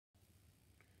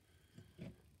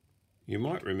You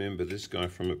might remember this guy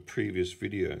from a previous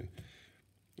video.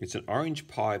 It's an Orange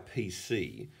Pi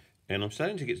PC, and I'm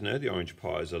starting to get to know the Orange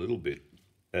Pis a little bit.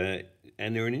 And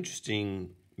they're an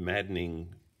interesting,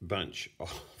 maddening bunch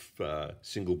of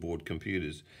single board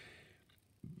computers.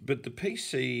 But the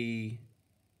PC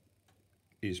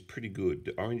is pretty good,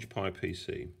 the Orange Pi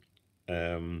PC.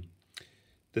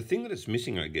 The thing that it's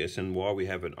missing, I guess, and why we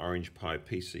have an Orange Pi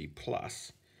PC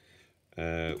Plus,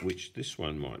 which this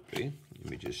one might be. Let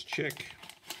me just check.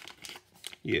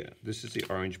 Yeah, this is the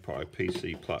Orange Pi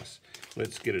PC Plus.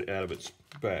 Let's get it out of its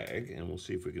bag and we'll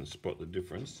see if we can spot the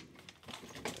difference.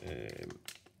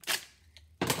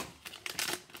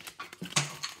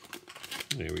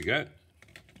 There we go.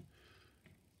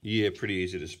 Yeah, pretty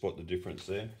easy to spot the difference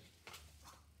there.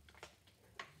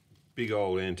 Big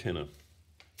old antenna.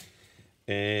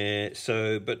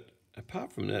 But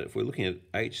apart from that, if we're looking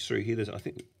at H3 here, I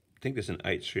think there's an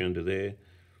H3 under there.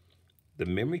 The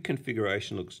memory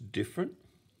configuration looks different.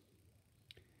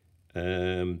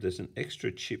 There's an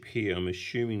extra chip here. I'm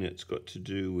assuming that's got to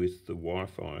do with the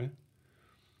Wi-Fi.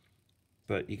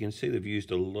 But you can see they've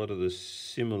used a lot of the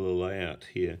similar layout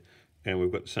here. And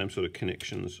we've got the same sort of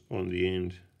connections on the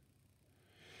end.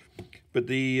 But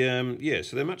yeah,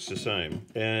 so they're much the same.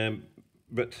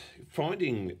 But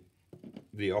finding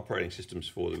the operating systems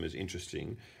for them is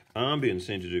interesting. Ambient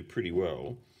seemed to do pretty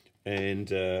well.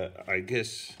 And I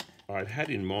guess I'd had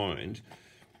in mind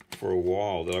for a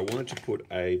while that I wanted to put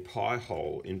a Pi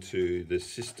hole into the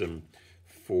system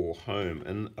for home.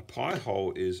 And a Pi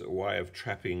hole is a way of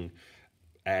trapping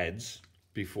ads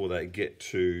before they get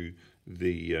to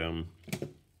the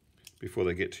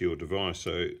your device.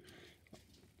 So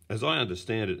as I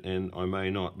understand it, and I may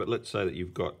not, but let's say that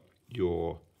you've got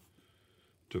your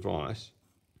device,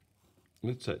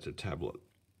 let's say it's a tablet,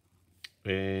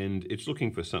 and it's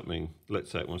looking for something, let's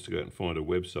say it wants to go out and find a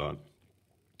website,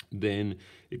 then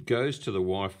it goes to the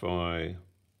Wi-Fi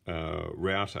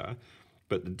router,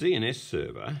 but the DNS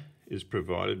server is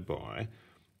provided by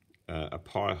a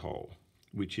Pi hole,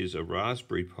 which is a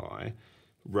Raspberry Pi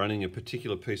running a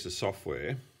particular piece of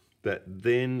software that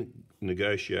then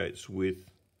negotiates with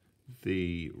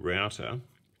the router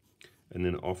and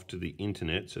then off to the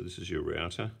internet. So this is your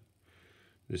router.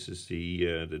 This is the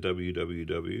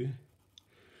www.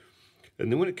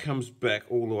 And then when it comes back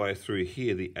all the way through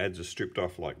here, the ads are stripped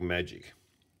off like magic.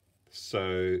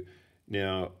 So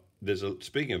now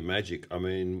speaking of magic, I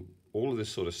mean, all of this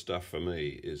sort of stuff for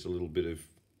me is a little bit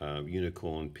of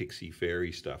unicorn, pixie,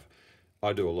 fairy stuff.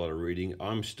 I do a lot of reading.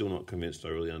 I'm still not convinced I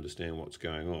really understand what's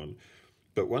going on.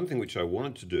 But one thing which I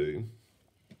wanted to do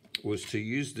was to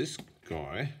use this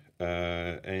guy,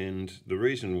 and the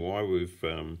reason why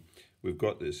we've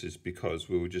got this is because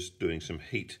we were just doing some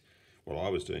heat. Well, I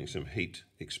was doing some heat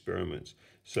experiments.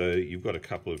 So you've got a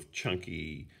couple of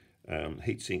chunky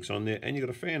heat sinks on there, and you've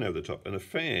got a fan over the top, and the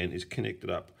fan is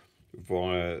connected up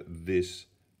via this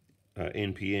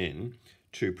NPN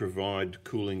to provide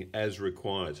cooling as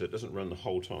required, so it doesn't run the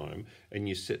whole time, and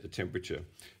you set the temperature.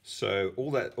 So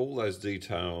all those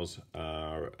details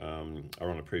are on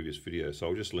a previous video, so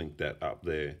I'll just link that up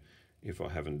there if I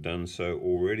haven't done so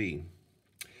already.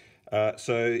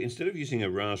 So instead of using a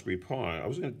Raspberry Pi, I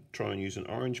was going to try and use an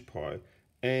Orange Pi,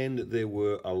 and there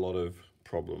were a lot of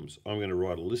problems. I'm going to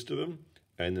write a list of them,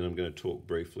 and then I'm going to talk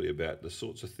briefly about the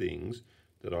sorts of things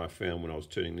that I found when I was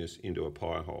turning this into a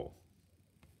Pi hole.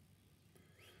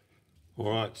 All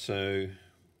right, so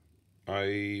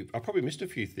I probably missed a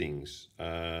few things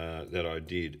that I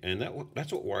did, and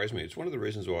that's what worries me. It's one of the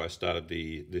reasons why I started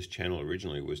this channel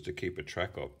originally, was to keep a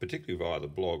track of, particularly via the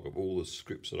blog, of all the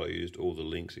scripts that I used, all the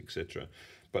links, etc.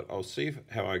 But I'll see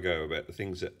how I go about the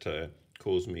things that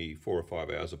caused me 4 or 5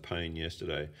 hours of pain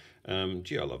yesterday.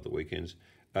 Gee, I love the weekends.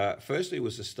 Firstly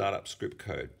was the startup script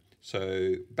code.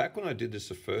 So back when I did this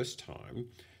the first time,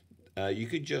 you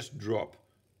could just drop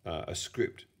a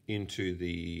script into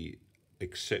the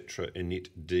etc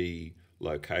initd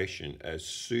location as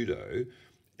sudo,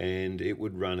 and it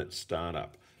would run at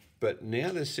startup. But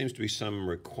now there seems to be some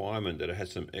requirement that it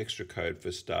has some extra code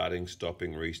for starting,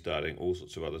 stopping, restarting, all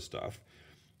sorts of other stuff,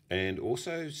 and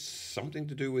also something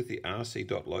to do with the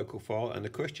rc.local file. And the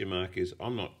question mark is,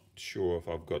 I'm not sure if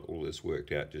I've got all this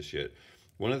worked out just yet.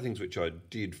 One of the things which I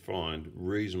did find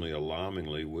reasonably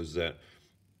alarmingly was that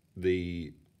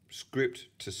the script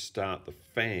to start the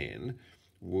fan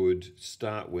would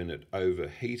start when it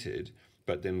overheated,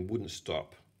 but then wouldn't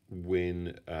stop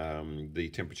when the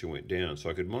temperature went down. So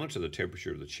I could monitor the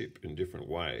temperature of the chip in different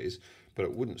ways, but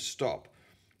it wouldn't stop.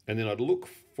 And then I'd look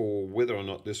for whether or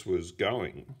not this was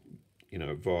going,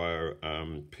 via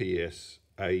PS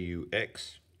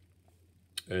AUX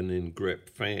and then grep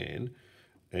fan,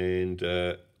 and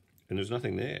there's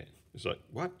nothing there. It's like,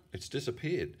 what? It's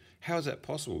disappeared. How is that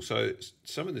possible? So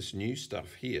some of this new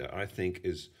stuff here, I think,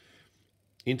 is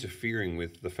interfering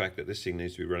with the fact that this thing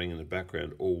needs to be running in the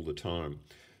background all the time.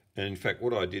 And in fact,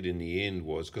 what I did in the end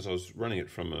was, because I was running it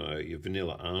from a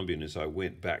vanilla Ambient, is I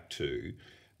went back to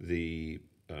the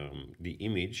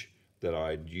image that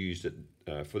I'd used it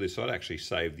for this. I'd actually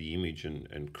saved the image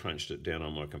and crunched it down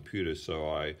on my computer. So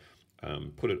I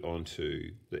put it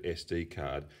onto the SD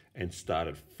card and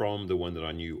started from the one that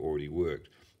I knew already worked.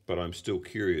 But I'm still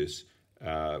curious,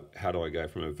 how do I go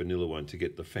from a vanilla one to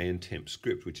get the fan temp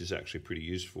script, which is actually pretty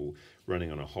useful, running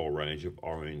on a whole range of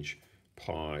Orange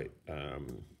Pi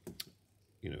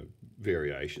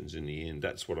variations in the end.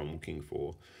 That's what I'm looking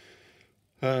for.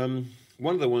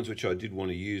 One of the ones which I did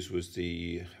want to use was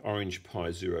the Orange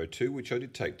Pi 02, which I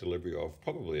did take delivery of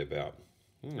probably about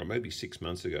maybe 6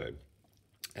 months ago.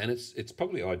 And it's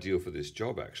probably ideal for this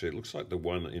job, actually. It looks like the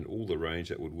one in all the range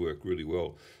that would work really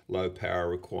well. Low power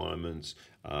requirements.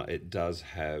 It does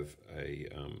have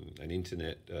an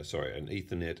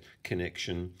Ethernet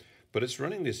connection, but it's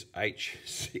running this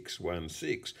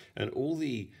H616, and all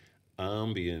the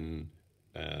Ambient,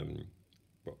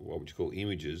 what would you call,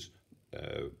 images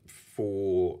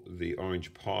for the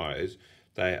Orange Pis,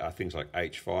 they are things like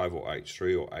H5 or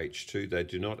H3 or H2. They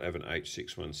do not have an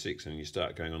H616, and you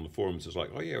start going on the forums, it's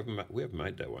like, oh yeah, we haven't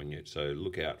made that one yet, so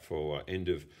look out for end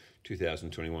of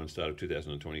 2021, start of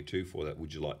 2022 for that.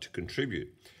 Would you like to contribute?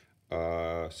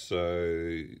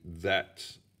 So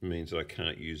that means that I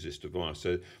can't use this device.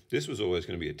 So this was always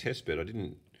going to be a test bed. I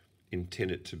didn't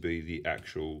intend it to be the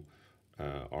actual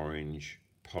Orange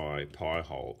Pi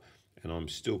hole, and I'm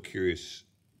still curious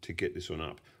to get this one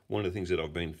up. One of the things that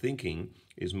I've been thinking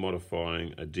is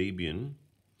modifying a Debian,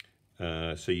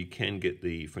 so you can get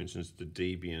for instance, the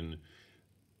Debian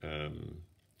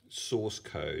source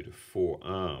code for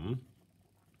ARM,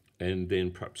 and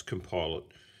then perhaps compile it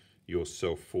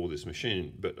yourself for this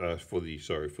machine, but for the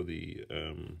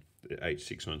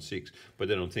H616. But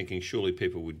then I'm thinking surely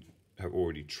people would have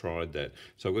already tried that,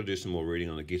 so I've got to do some more reading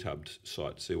on the GitHub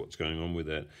site to see what's going on with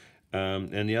that.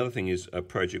 And the other thing is a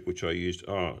project which I used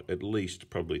at least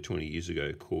probably 20 years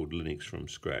ago called Linux from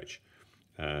Scratch.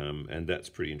 And that's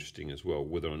pretty interesting as well,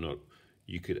 whether or not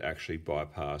you could actually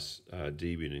bypass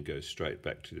Debian and go straight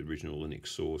back to the original Linux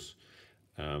source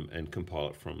and compile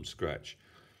it from scratch.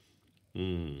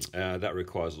 That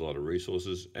requires a lot of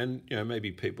resources, and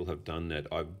maybe people have done that.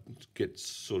 I get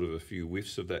sort of a few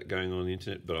whiffs of that going on the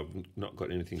internet, but I've not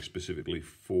got anything specifically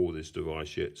for this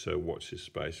device yet, so watch this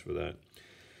space for that.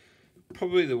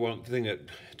 Probably the one thing that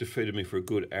defeated me for a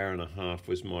good hour and a half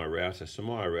was my router. So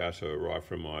my router arrived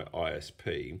from my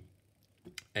ISP,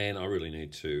 and I really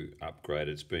need to upgrade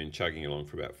it. It's been chugging along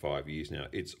for about 5 years now.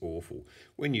 It's awful.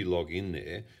 When you log in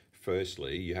there,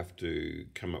 firstly, you have to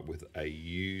come up with a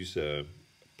user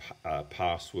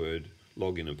password,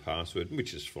 login and password,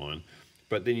 which is fine.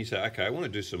 But then you say, okay, I want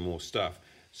to do some more stuff.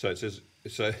 So it says,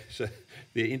 so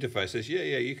the interface says,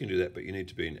 yeah, you can do that, but you need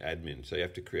to be an admin. So you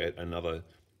have to create another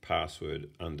password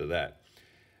under that.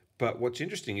 But what's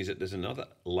interesting is that there's another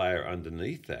layer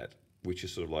underneath that, which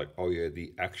is sort of like, oh yeah,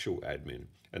 the actual admin.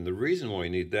 And the reason why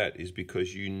you need that is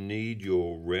because you need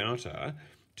your router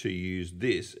to use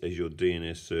this as your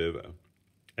DNS server,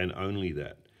 and only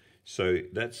that. So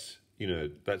that's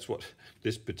what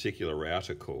this particular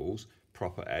router calls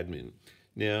proper admin.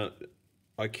 Now,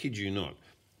 I kid you not,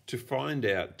 to find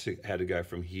out how to go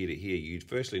from here to here, you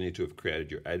firstly need to have created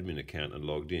your admin account and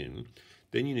logged in.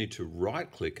 Then you need to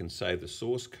right-click and save the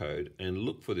source code and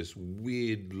look for this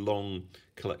weird long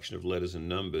collection of letters and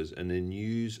numbers, and then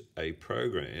use a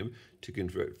program to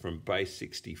convert from base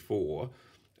 64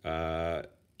 to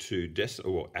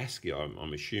ASCII,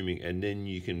 I'm assuming, and then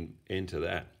you can enter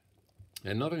that.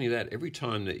 And not only that, every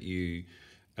time that you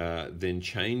then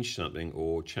change something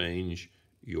or change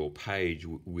your page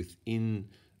within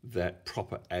that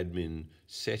proper admin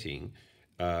setting,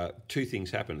 two things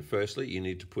happen. Firstly, you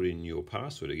need to put in your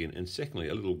password again, and secondly,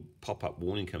 a little pop-up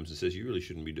warning comes and says you really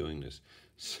shouldn't be doing this.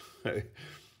 So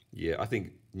yeah, I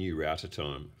think new router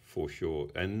time for sure,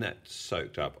 and that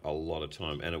soaked up a lot of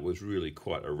time, and it was really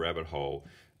quite a rabbit hole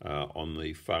on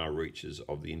the far reaches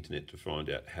of the internet to find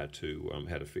out how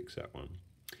to fix that one.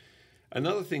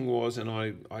 Another thing was, and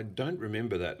I don't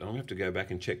remember that, I'll have to go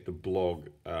back and check the blog,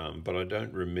 but I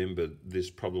don't remember this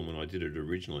problem when I did it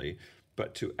originally.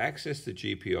 But to access the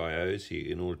GPIOs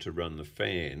here in order to run the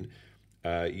fan,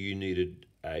 you needed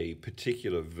a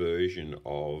particular version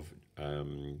of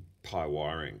Pi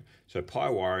wiring. So Pi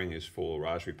wiring is for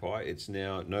Raspberry Pi. It's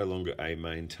now no longer a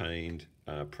maintained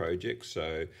project.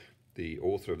 So the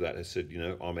author of that has said,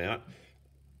 I'm out.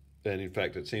 And in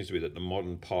fact, it seems to be that the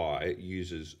modern Pi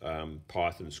uses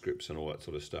Python scripts and all that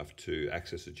sort of stuff to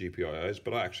access the GPIOs.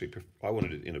 But I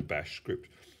wanted it in a Bash script,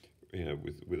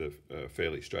 with a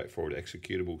fairly straightforward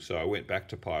executable. So I went back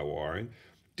to Pi wiring,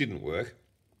 didn't work.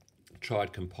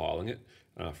 Tried compiling it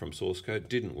from source code,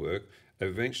 didn't work.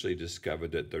 Eventually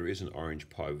discovered that there is an Orange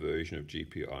Pi version of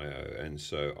GPIO, and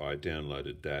so I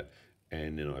downloaded that,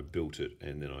 and then I built it,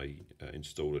 and then I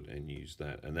installed it and used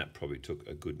that, and that probably took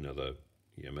a good another,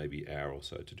 maybe hour or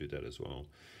so to do that as well.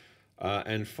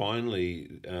 And finally,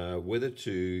 whether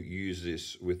to use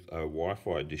this with a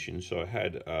Wi-Fi edition. So I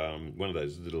had one of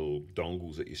those little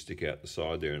dongles that you stick out the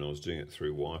side there, and I was doing it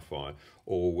through Wi-Fi,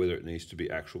 or whether it needs to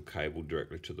be actual cable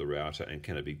directly to the router, and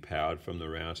can it be powered from the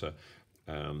router.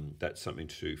 That's something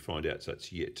to find out, so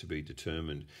that's yet to be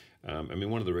determined. I mean,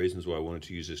 one of the reasons why I wanted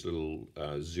to use this little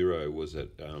Zero was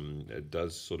that it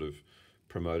does sort of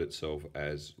promote itself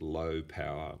as low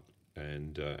power,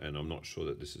 and I'm not sure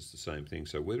that this is the same thing.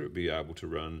 So whether it be able to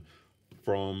run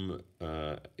from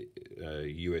a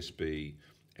USB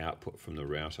output from the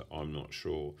router, I'm not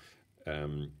sure.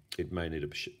 It may need a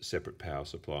separate power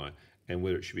supply, and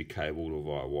whether it should be cabled or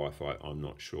via Wi-Fi, I'm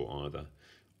not sure either.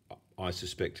 I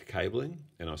suspect cabling,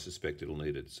 and I suspect it'll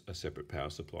need a separate power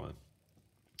supply.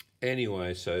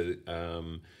 Anyway, so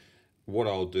what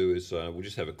I'll do is we'll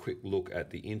just have a quick look at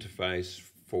the interface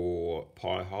for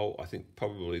Pi-hole. I think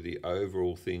probably the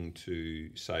overall thing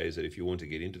to say is that if you want to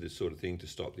get into this sort of thing to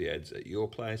stop the ads at your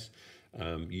place,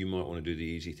 you might want to do the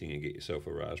easy thing and get yourself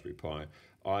a Raspberry Pi.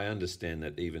 I understand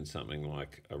that even something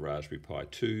like a Raspberry Pi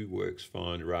 2 works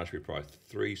fine, a Raspberry Pi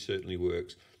 3 certainly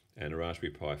works, and a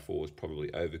Raspberry Pi 4 is probably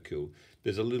overkill.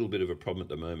 There's a little bit of a problem at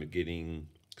the moment getting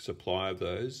supply of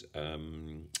those.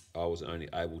 I was only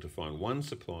able to find one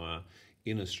supplier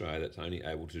in Australia that's only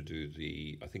able to do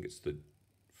I think it's the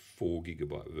 4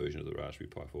 gigabyte version of the Raspberry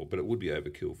Pi 4, but it would be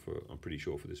overkill I'm pretty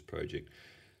sure, for this project.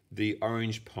 The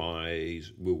Orange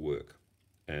Pis will work,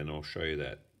 and I'll show you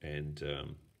that, and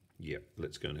yeah,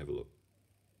 let's go and have a look.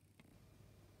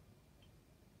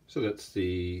 So that's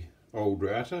the old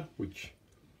router, which,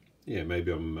 yeah,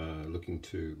 maybe I'm looking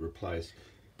to replace.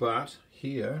 But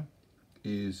here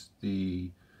is the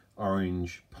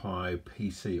Orange Pi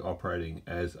PC operating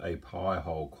as a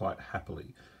Pi-hole quite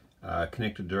happily.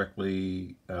 Connected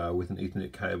directly with an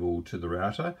Ethernet cable to the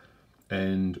router,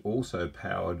 and also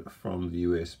powered from the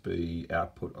USB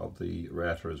output of the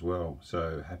router as well.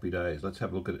 So happy days. Let's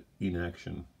have a look at it in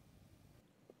action.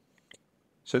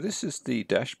 So this is the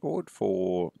dashboard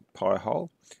for Pi-hole.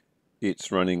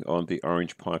 It's running on the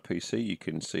Orange Pi PC, you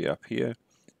can see up here,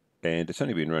 and it's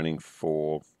only been running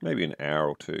for maybe an hour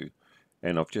or two.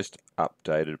 And I've just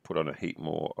updated, put on a heap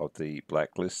more of the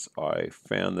blacklists. I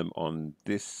found them on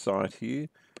this site here,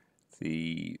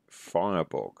 the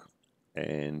Firebog,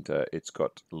 and it's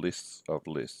got lists of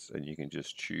lists, and you can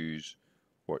just choose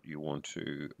what you want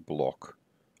to block,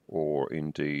 or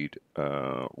indeed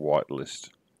whitelist.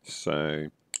 So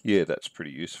yeah, that's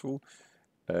pretty useful.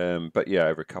 But yeah,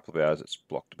 over a couple of hours, it's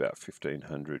blocked about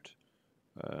 1,500.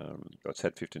 It's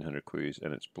had 1,500 queries,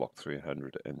 and it's blocked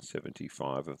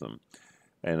 375 of them.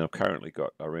 And I've currently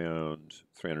got around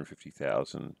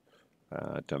 350,000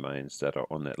 domains that are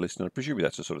on that list. And I presume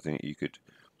that's the sort of thing that you could,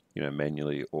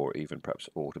 manually or even perhaps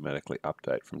automatically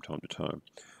update from time to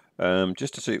time.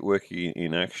 Just to see it working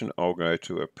in action, I'll go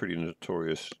to a pretty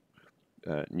notorious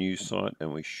news site,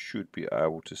 and we should be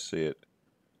able to see it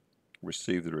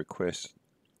receive the request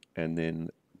and then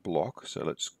block. So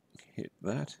let's hit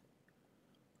that.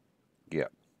 Yeah.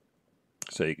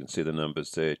 So you can see the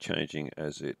numbers there changing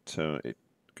as it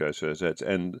goes through those ads,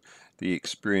 and the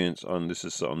experience on this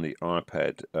is on the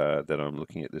iPad that I'm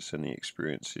looking at this, and the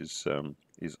experience is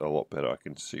a lot better. I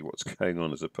can see what's going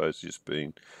on as opposed to just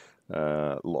being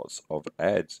lots of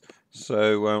ads.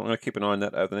 So I'm going to keep an eye on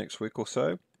that over the next week or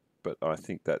so. But I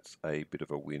think that's a bit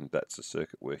of a win. That's the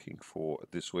circuit working for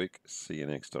this week. See you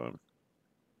next time.